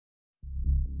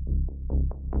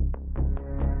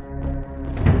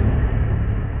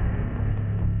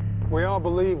We all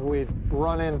believe we'd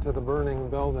run into the burning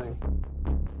building.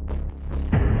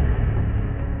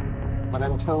 But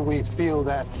until we feel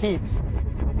that heat,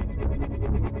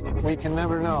 we can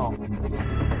never know.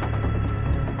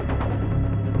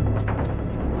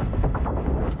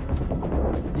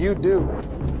 You do.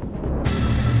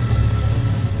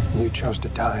 You chose to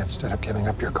die instead of giving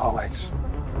up your colleagues.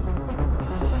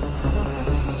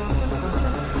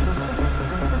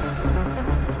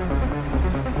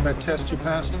 That test you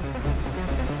passed?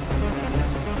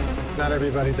 Not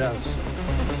everybody does.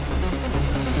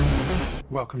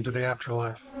 Welcome to the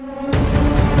afterlife.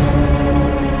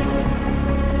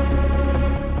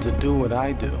 To do what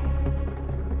I do,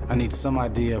 I need some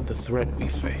idea of the threat we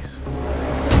face.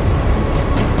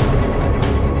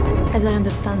 As I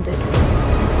understand it,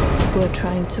 we're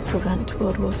trying to prevent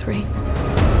World War III.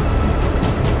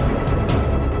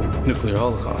 Nuclear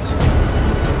holocaust.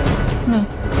 No.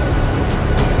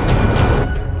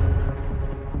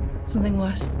 Something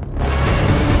worse.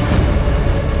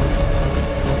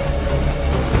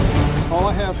 All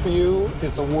I have for you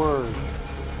is a word.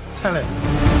 Tenet.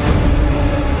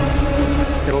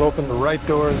 It'll open the right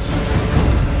doors,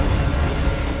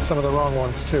 some of the wrong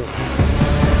ones, too. You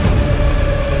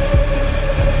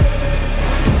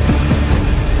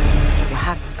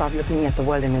have to start looking at the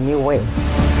world in a new way.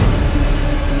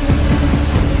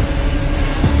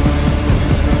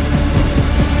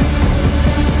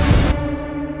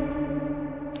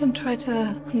 Don't try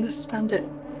to understand it.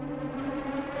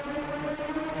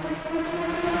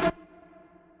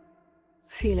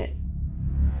 Feel it.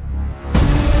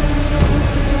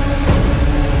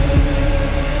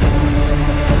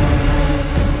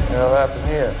 What'll happen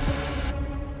here?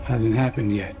 Hasn't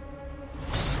happened yet.